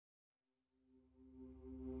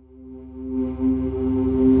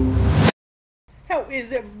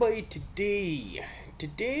is everybody today?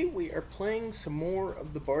 Today we are playing some more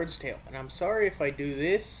of the Bard's Tale, and I'm sorry if I do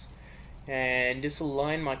this and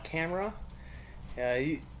disalign my camera.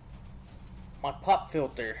 My pop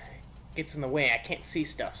filter gets in the way. I can't see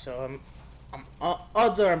stuff, so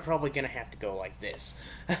odds are I'm probably gonna have to go like this.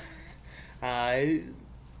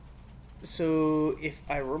 So if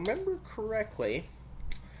I remember correctly,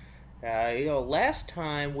 last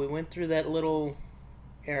time we went through that little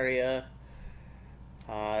area.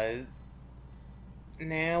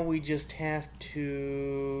 Now we just have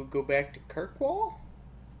to go back to Kirkwall,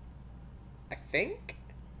 I think.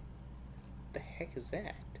 What the heck is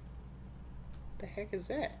that? What the heck is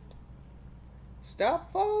that?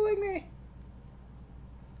 Stop following me!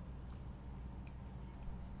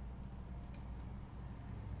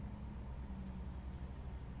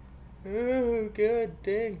 Oh, good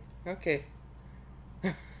dang. Okay.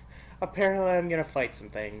 Apparently I'm gonna fight some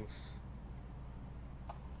things.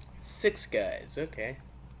 6 guys, okay.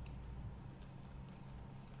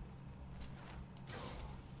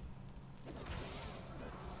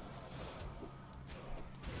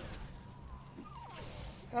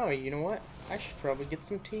 Oh, you know what? I should probably get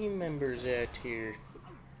some team members out here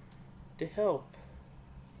to help.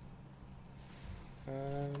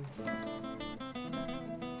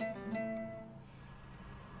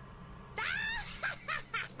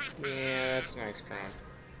 Yeah, that's nice, Crown.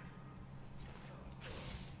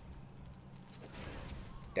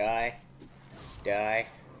 Die. Die.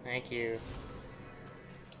 Thank you.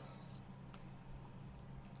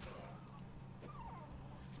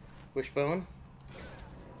 Wishbone.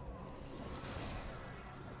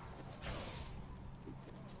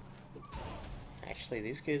 Actually,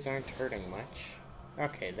 these guys aren't hurting much.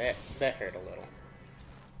 Okay, that hurt a little.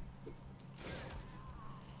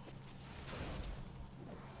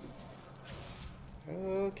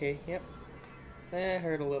 Okay, yep. That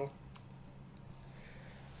hurt a little.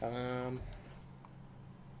 Let's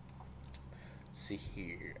see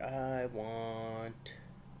here. I want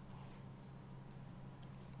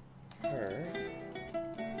her.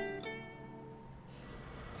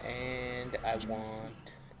 And I want...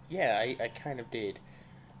 Yeah, I kind of did.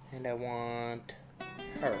 And I want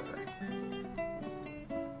her.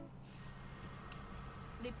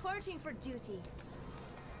 Reporting for duty.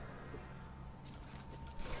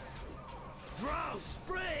 Drow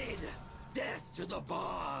sprayed! Death to the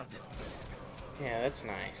Bard! Yeah, that's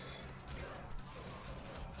nice.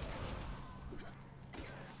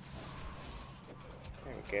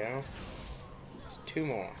 There we go. There's 2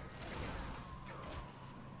 more.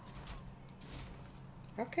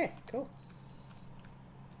 Okay, cool.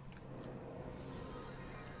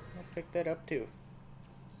 I'll pick that up too.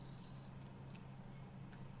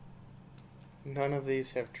 None of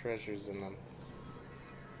these have treasures in them.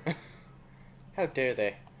 How dare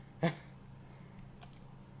they?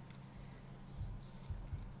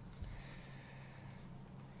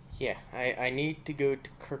 Yeah, I need to go to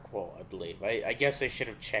Kirkwall, I believe. I guess I should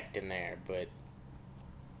have checked in there, but...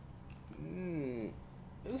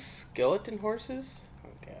 Those skeleton horses? Oh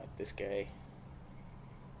god, this guy.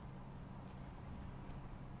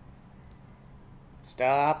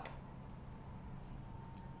 Stop.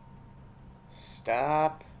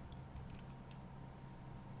 Stop.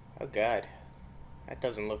 Oh god. That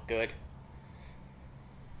doesn't look good.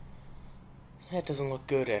 That doesn't look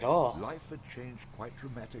good at all. Life had changed quite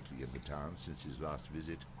dramatically in the town since his last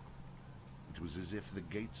visit. It was as if the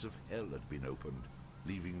gates of hell had been opened,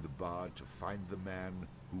 leaving the Bard to find the man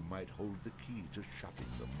who might hold the key to shutting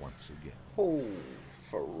them once again. Oh,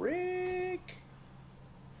 frick.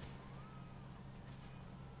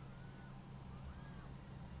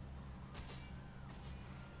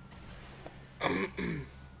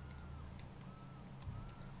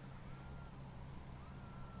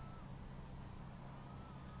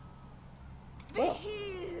 Well,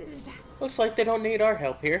 looks like they don't need our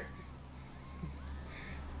help here.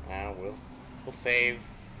 We'll save.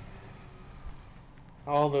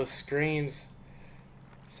 All those screams.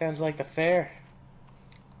 Sounds like the fair.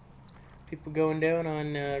 People going down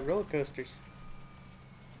on roller coasters.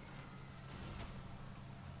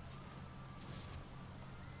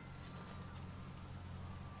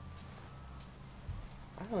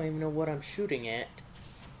 I don't even know what I'm shooting at.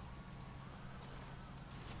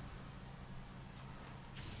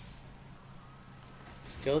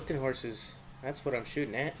 Skeleton horses. That's what I'm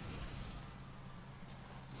shooting at.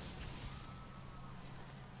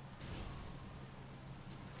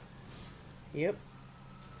 Yep.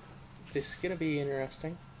 This is gonna be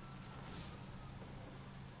interesting.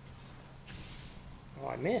 Oh,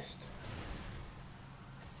 I missed.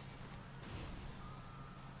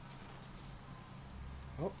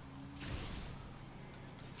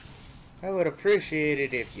 I would appreciate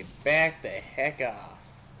it if you backed the heck off.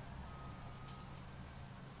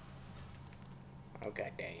 Oh,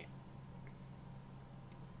 god dang it.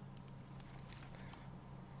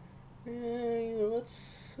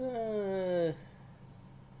 Let's,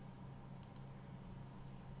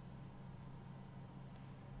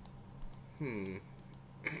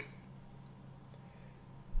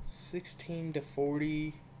 16 to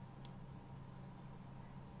 40.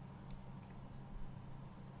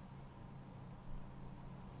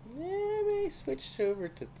 Maybe switch over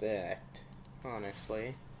to that,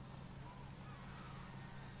 honestly.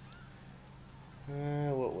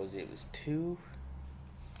 What was it? It was 2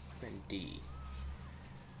 and D.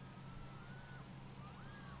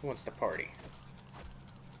 Who wants to party?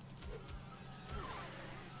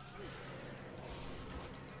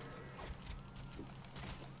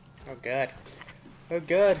 Oh god. Oh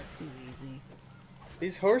god. Too easy.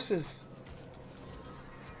 These horses.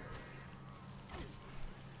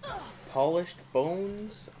 Polished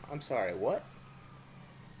bones? I'm sorry, what?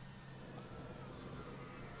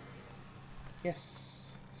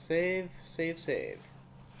 Yes. Save, save, save.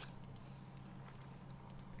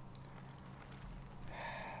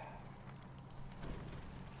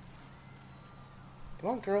 Come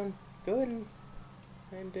on, girl. Go ahead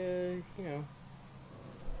and you know,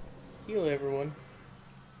 heal everyone.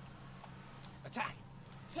 Attack!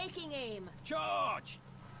 Taking aim. Charge!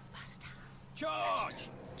 Buster. Charge!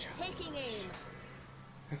 Taking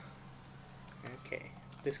aim. Okay,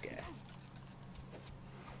 this guy.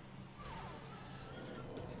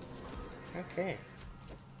 Okay.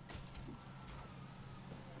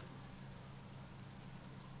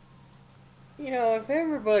 You know, if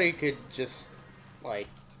everybody could just, like,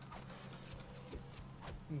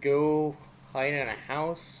 go hide in a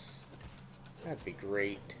house, that'd be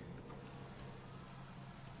great.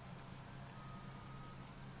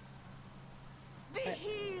 Be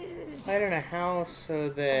healed. Hide in a house so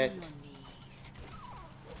that On your knees.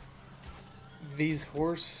 these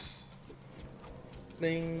horse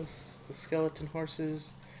things, the skeleton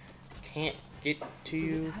horses, can't get to Does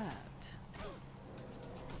it you. hurt?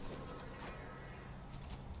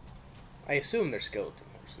 I assume they're skeleton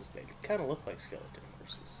horses. They kind of look like skeleton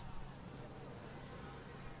horses.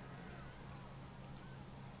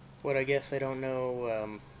 But I guess I don't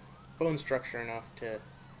know bone structure enough to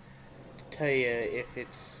tell you if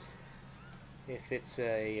it's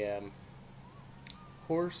a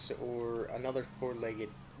horse or another four-legged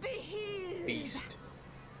Be healed. beast.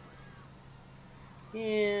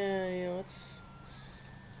 Yeah, let's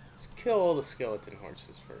kill all the skeleton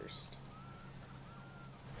horses first.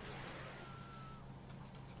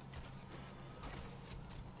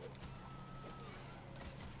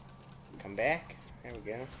 Come back. There we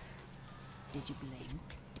go. Did you blink?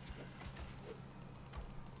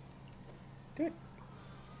 Good.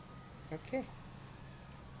 Okay.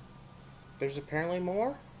 There's apparently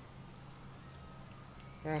more.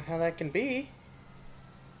 I don't know how that can be.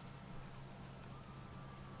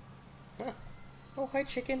 Huh. Oh, hi,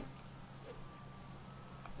 chicken.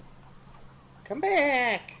 Come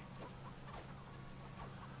back.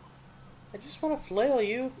 I just want to flail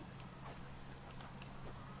you.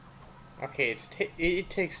 Okay, it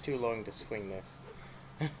takes too long to swing this.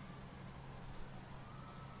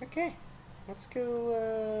 Okay, let's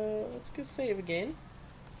go save again.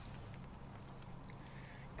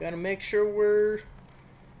 Gotta make sure we're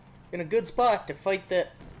in a good spot to fight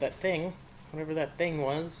that thing, whatever that thing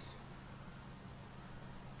was.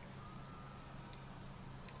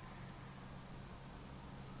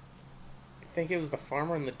 I think it was the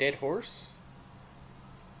farmer and the dead horse.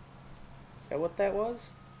 Is that what that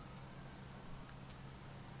was?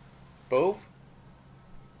 Bodb?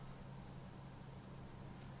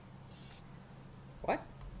 What?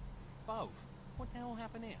 Bodb, what the hell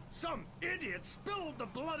happened here? Some idiot spilled the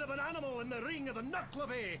blood of an animal in the ring of the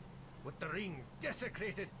Nuckleby. With the ring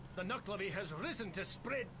desecrated, the Nuckleby has risen to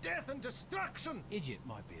spread death and destruction. Idiot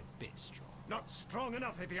might be a bit strong. Not strong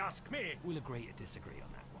enough if you ask me. We'll agree to disagree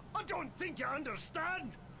on that one. I don't think you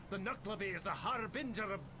understand. The Nuckleby is the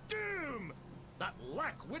harbinger of doom. That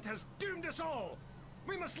lack-wit has doomed us all.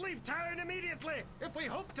 We must leave town immediately if we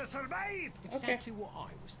hope to survive. Exactly what I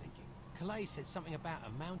was thinking. Calais said something about a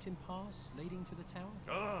mountain pass leading to the tower.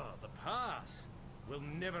 Ah, the pass. We'll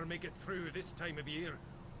never make it through this time of year.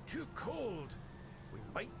 Too cold. We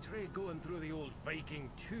might try going through the old Viking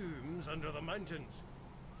tombs under the mountains.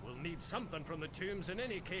 We'll need something from the tombs in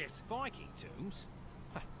any case. Viking tombs?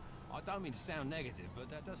 I don't mean to sound negative, but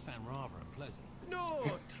that does sound rather unpleasant.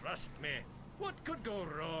 No, trust me. What could go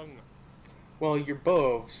wrong? Well, you're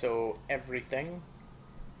Bodb, so everything.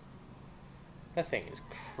 That thing is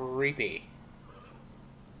creepy.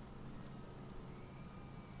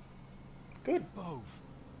 Good. Bodb,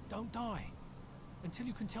 don't die. Until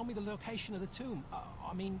you can tell me the location of the tomb.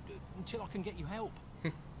 I mean, until I can get you help.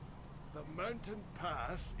 The mountain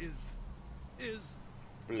pass is...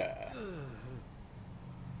 Blah.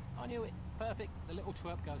 I knew it. Perfect. The little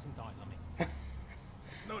twerp goes and dies on me.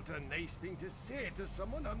 not a nice thing to say to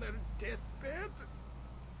someone on their deathbed.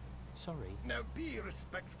 Sorry. Now be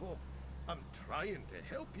respectful. I'm trying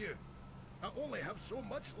to help you. I only have so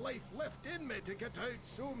much life left in me to get out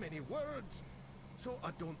so many words. So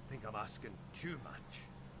I don't think I'm asking too much.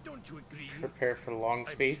 Don't you agree? Prepare for the long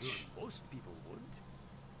speech. I'm sure most people would.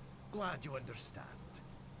 Glad you understand.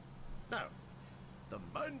 Now, the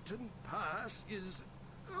mountain pass is...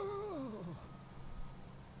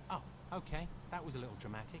 Oh, okay. That was a little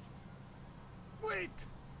dramatic. Wait!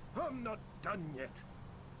 I'm not done yet.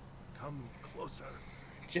 Come closer.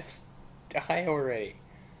 Just die already.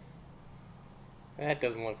 That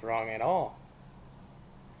doesn't look wrong at all.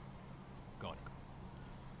 Got it.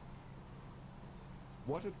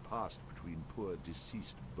 What had passed between poor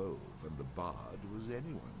deceased Bodb and the bard was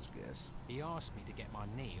anyone's guess. He asked me to get my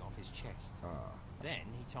knee off his chest. Ah, Then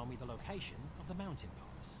he told me the location of the mountain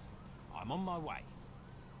pass. I'm on my way.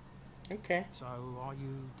 Okay. So, are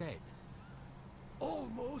you dead?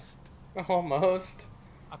 Almost. Almost.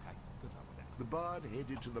 Okay, good luck with that. the bard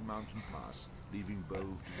headed to the mountain pass, leaving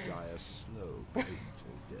Bodb to die a slow,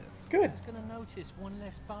 painful death. Good. Who's gonna notice one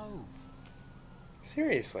less Bodb?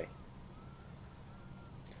 Seriously.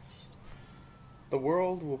 The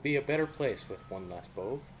world will be a better place with one less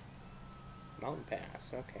Bodb. Mountain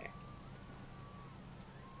pass, okay.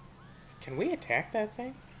 Can we attack that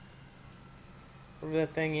thing? Wherever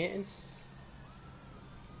that thing is?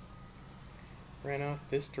 Ran off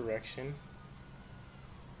this direction.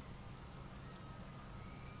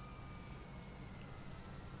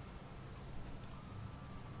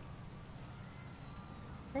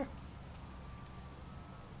 Huh.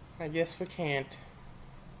 I guess we can't.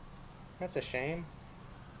 That's a shame.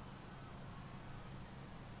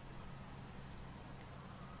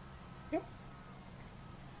 Yep.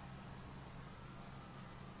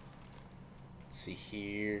 Let's see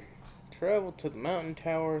here. Travel to the mountain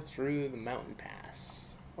tower through the mountain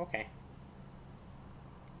pass. Okay.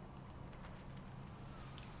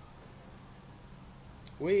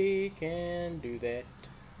 We can do that.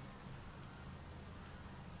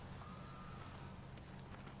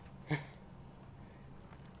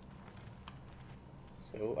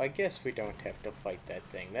 So I guess we don't have to fight that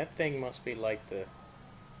thing. That thing must be like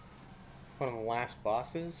one of the last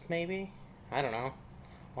bosses, maybe? I don't know.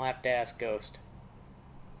 I'll have to ask Ghost.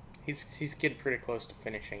 He's getting pretty close to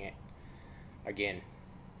finishing it. Again.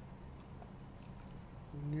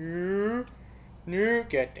 No,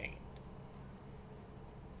 god dang it.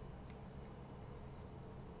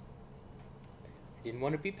 I didn't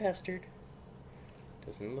want to be pestered.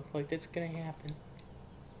 Doesn't look like that's gonna happen.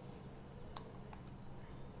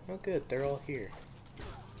 Oh good, they're all here.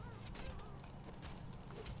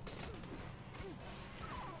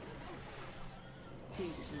 Too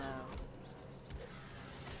slow.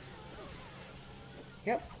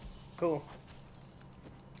 Yep, cool.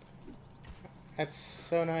 That's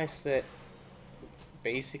so nice that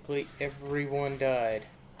basically everyone died.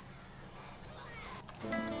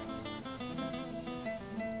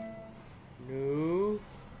 No.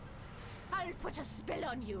 I'll put a spell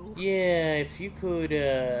on you. Yeah, if you could,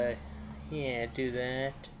 yeah, do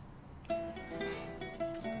that.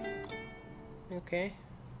 Okay.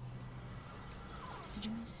 Did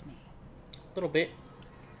you miss me? A little bit.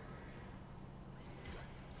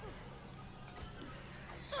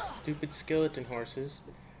 Stupid skeleton horses.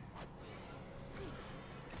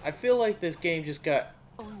 I feel like this game just got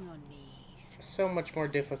On your knees. so much more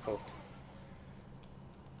difficult.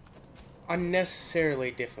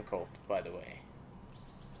 Unnecessarily difficult, by the way.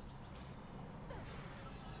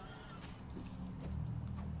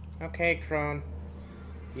 Okay, Kron.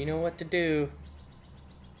 You know what to do.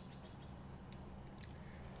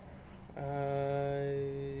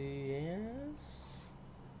 Yes?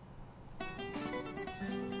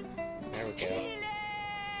 There we go.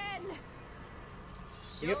 Helen!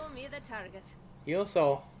 Show Yep. me the target. Heal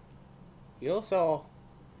soul. Heal soul.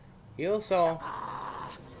 Heal soul.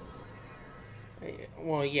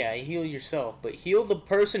 Well, yeah, heal yourself, but heal the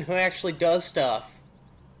person who actually does stuff.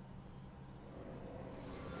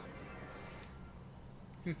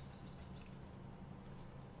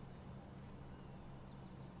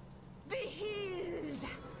 Be healed!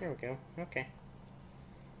 There we go. Okay.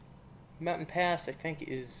 Mountain Pass, I think,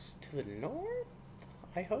 is to the north,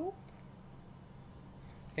 I hope?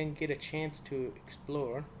 didn't get a chance to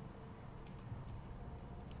explore.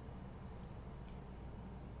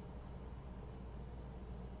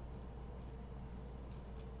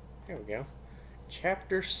 There we go.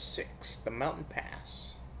 Chapter 6, The Mountain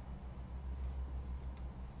Pass.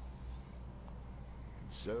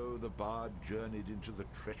 So the bard journeyed into the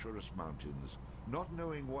treacherous mountains, not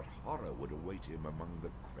knowing what horror would await him among the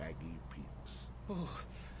craggy peaks. Oh,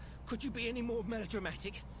 could you be any more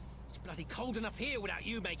melodramatic? It's bloody cold enough here without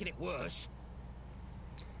you making it worse.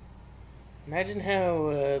 Imagine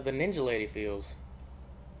how the ninja lady feels.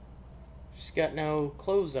 She's got no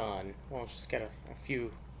clothes on. Well, she's got a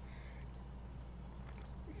few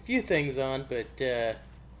things on, but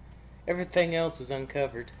everything else is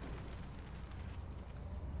uncovered.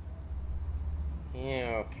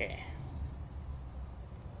 Yeah, okay.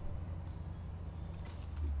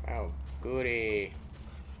 Oh, goody.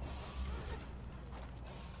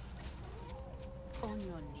 On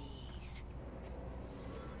your knees.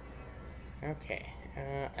 Okay,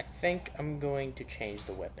 I think I'm going to change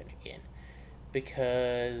the weapon again,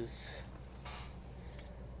 because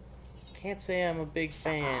can't say I'm a big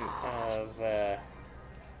fan of,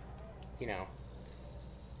 you know,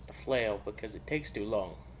 the flail, because it takes too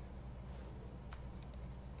long.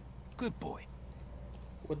 Good boy.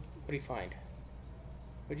 What do you find?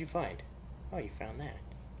 What'd you find? Oh, you found that.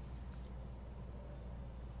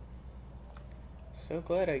 So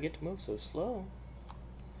glad I get to move so slow.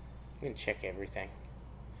 I'm gonna check everything,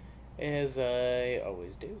 as I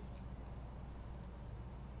always do.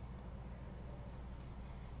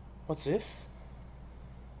 What's this?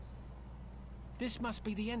 This must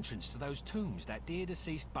be the entrance to those tombs that dear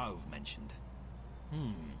deceased Bodb mentioned.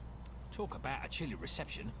 Talk about a chilly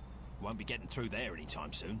reception. Won't be getting through there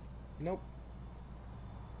anytime soon. Nope.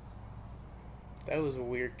 That was a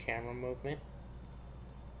weird camera movement.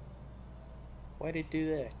 Why'd it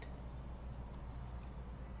do that?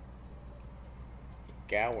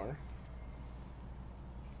 Gower.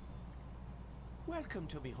 Welcome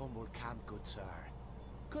to me humble camp, good sir.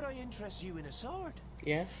 Could I interest you in a sword?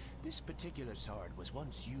 Yeah? This particular sword was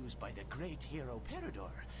once used by the great hero Peridor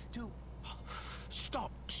to...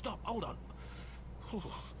 Stop, hold on.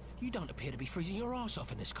 You don't appear to be freezing your ass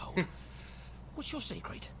off in this cold. What's your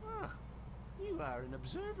secret? Ah, you are an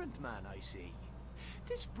observant man, I see.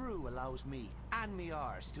 This brew allows me and me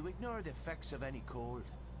arse to ignore the effects of any cold.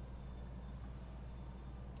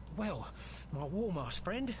 Well, my warm-ass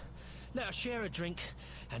friend, let us share a drink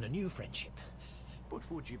and a new friendship. But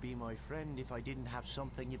would you be my friend if I didn't have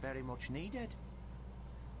something you very much needed?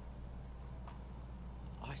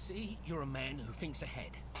 I see you're a man who thinks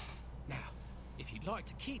ahead. Now, if you'd like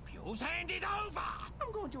to keep yours, hand it over!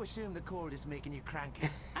 I'm going to assume the cold is making you cranky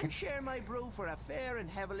and share my brew for a fair and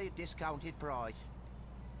heavily discounted price.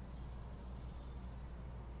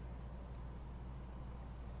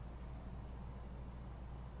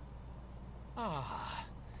 Ah,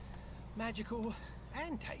 magical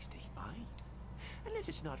and tasty. Aye. And let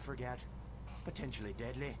us not forget, potentially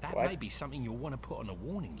deadly. That What? may be something you'll want to put on a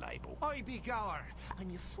warning label. I be Gower,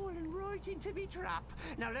 and you've fallen right into me trap.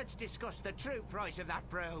 Now let's discuss the true price of that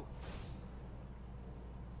brew.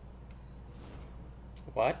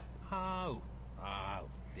 What? Oh,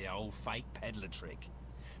 the old fake peddler trick.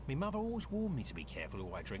 Me mother always warned me to be careful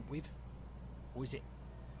who I drink with. Or is it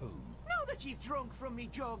whom? Now that you've drunk from me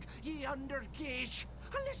jug, ye undergish,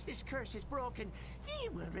 unless this curse is broken, ye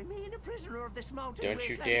will remain a prisoner of this mountain Don't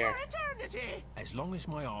you wasteland dare. for eternity. As long as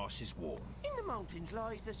my arse is warm. In the mountains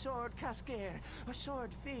lies the sword Cascare, a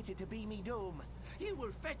sword fated to be me doom. You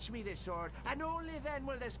will fetch me this sword, and only then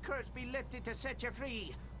will this curse be lifted to set you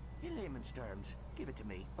free. In layman's terms, give it to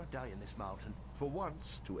me, or die in this mountain. For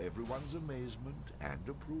once, to everyone's amazement and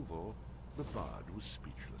approval, the bard was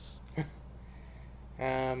speechless.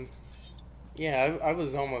 Yeah, I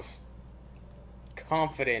was almost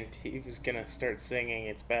confident he was gonna start singing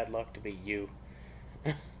It's Bad Luck to Be You.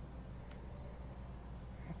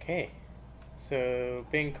 Okay, so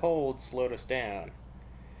being cold slowed us down.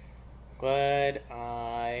 Glad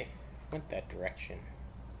I went that direction.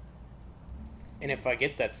 And if I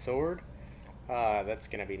get that sword, that's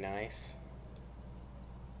gonna be nice.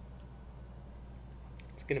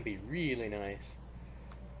 It's gonna be really nice.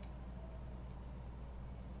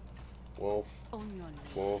 Wolf, On your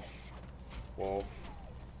knees. wolf, wolf.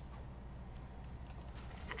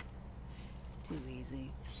 Too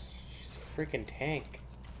easy. She's a freaking tank.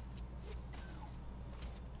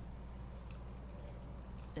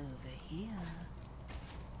 Over here.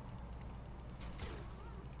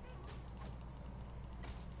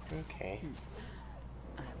 Okay.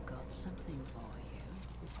 I've got something for you.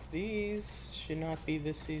 These should not be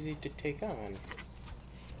this easy to take on.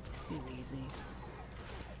 Too easy.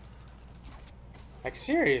 Like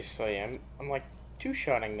seriously, I'm like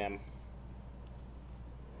two-shotting them.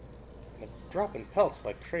 They're dropping pelts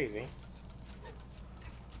like crazy.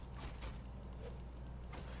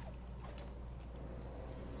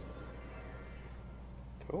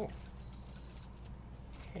 Cool.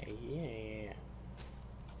 Hey, yeah.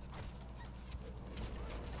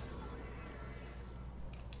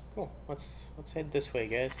 Cool. Let's head this way,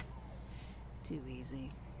 guys. Too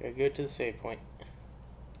easy. Gotta go to the save point.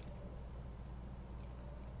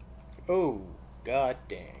 Oh, god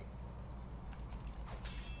dang.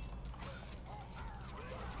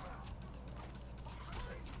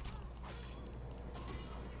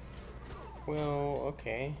 Well,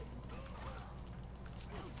 okay.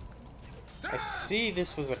 I see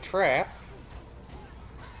this was a trap.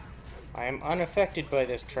 I am unaffected by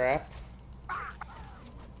this trap.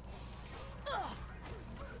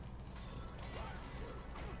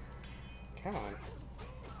 Come on.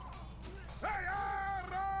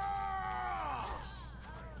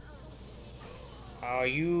 Oh,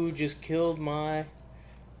 you just killed my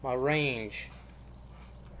range.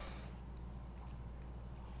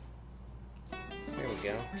 There we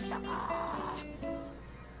go.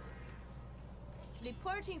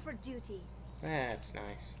 Reporting for duty. That's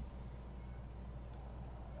nice.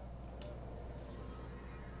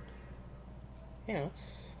 Yeah,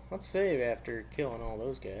 let's save after killing all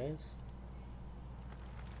those guys.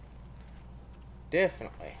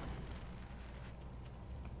 Definitely.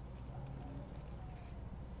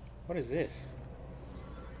 What is this?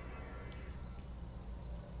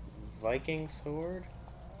 Viking sword?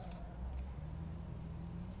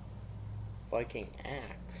 Viking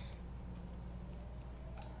axe.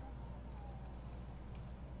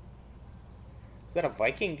 Is that a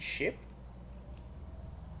Viking ship?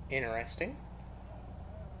 Interesting.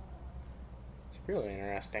 It's really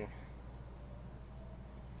interesting.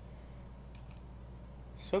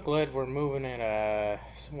 So glad we're moving at a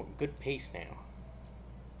somewhat good pace now.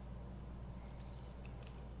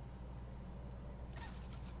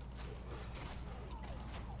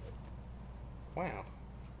 Wow.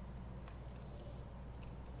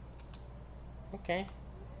 Okay.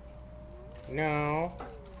 No.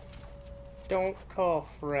 Don't call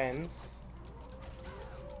friends.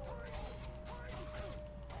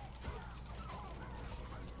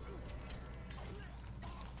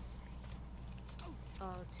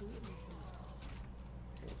 All too easy.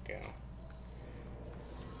 There we go.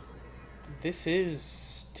 This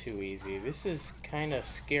is too easy. This is kind of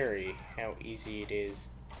scary how easy it is.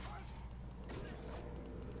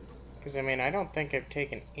 Because, I mean, I don't think I've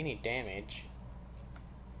taken any damage.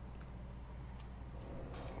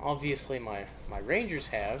 Obviously, my rangers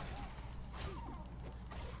have.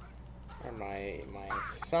 Or my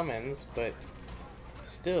summons, but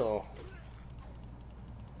still.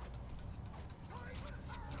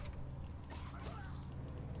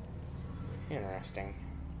 Interesting.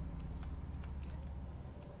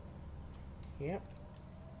 Yep.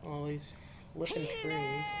 All these flipping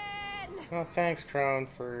trees. Oh, thanks, Crone,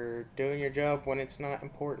 for doing your job when it's not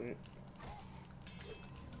important.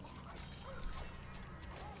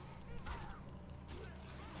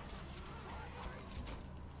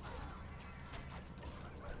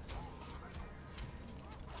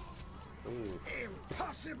 Ooh.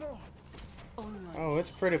 Impossible! Oh,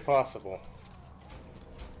 it's pretty possible.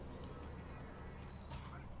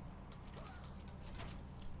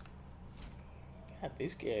 God,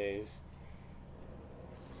 these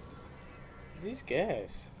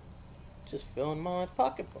guys just filling my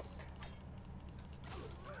pocketbook.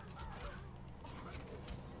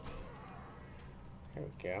 There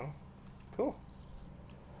we go. Cool.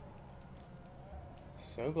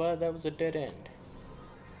 So glad that was a dead end.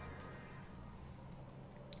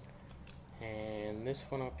 And this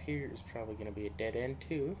one up here is probably going to be a dead end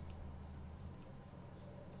too.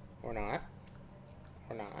 Or not.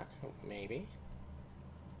 Or not. Maybe.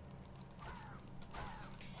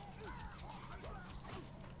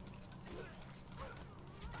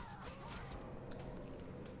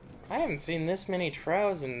 I haven't seen this many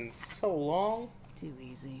troughs in so long. Too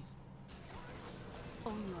easy.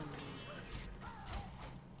 On your knees.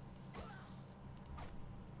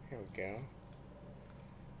 Here we go.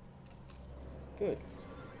 Good.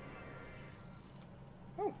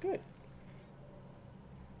 Oh, good.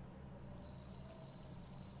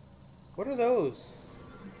 What are those?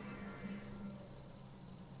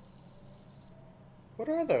 What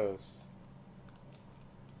are those?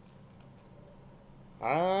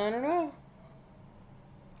 I don't know.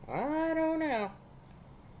 I don't know.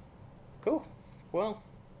 Cool. Well,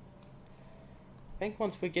 I think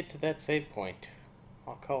once we get to that save point,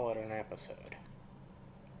 I'll call it an episode.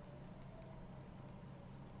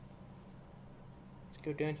 Let's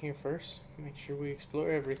go down here first. Make sure we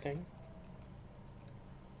explore everything.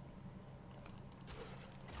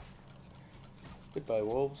 Goodbye,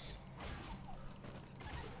 wolves.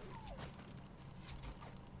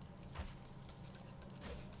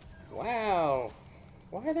 Wow!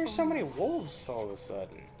 Why are there so many wolves all of a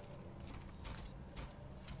sudden?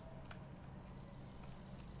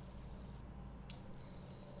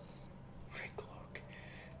 Cloak.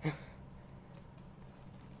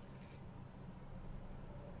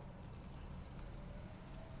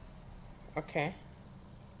 Okay.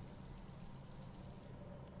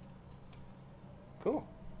 Cool.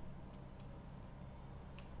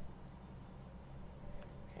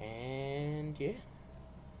 And yeah.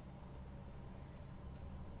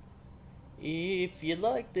 If you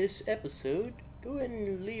like this episode, go ahead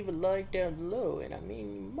and leave a like down below. And I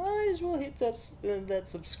mean, you might as well hit that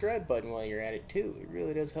subscribe button while you're at it too. It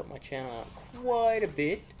really does help my channel out quite a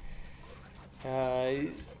bit.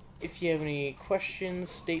 If you have any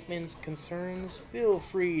questions, statements, concerns, feel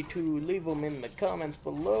free to leave them in the comments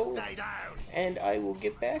below, and I will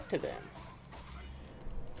get back to them.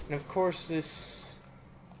 And of course,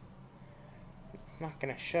 I'm not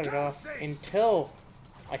gonna shut it off until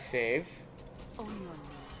I save. On your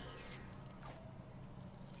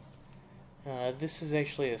knees. This is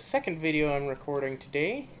actually a second video I'm recording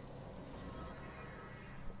today.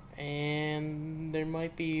 And there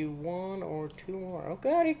might be one or two more. Oh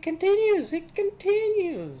god, it continues! It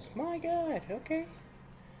continues! My god, okay.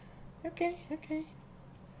 Okay.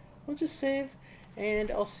 We'll just save,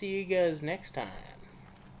 and I'll see you guys next time.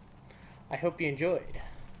 I hope you enjoyed.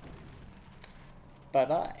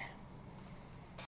 Bye-bye.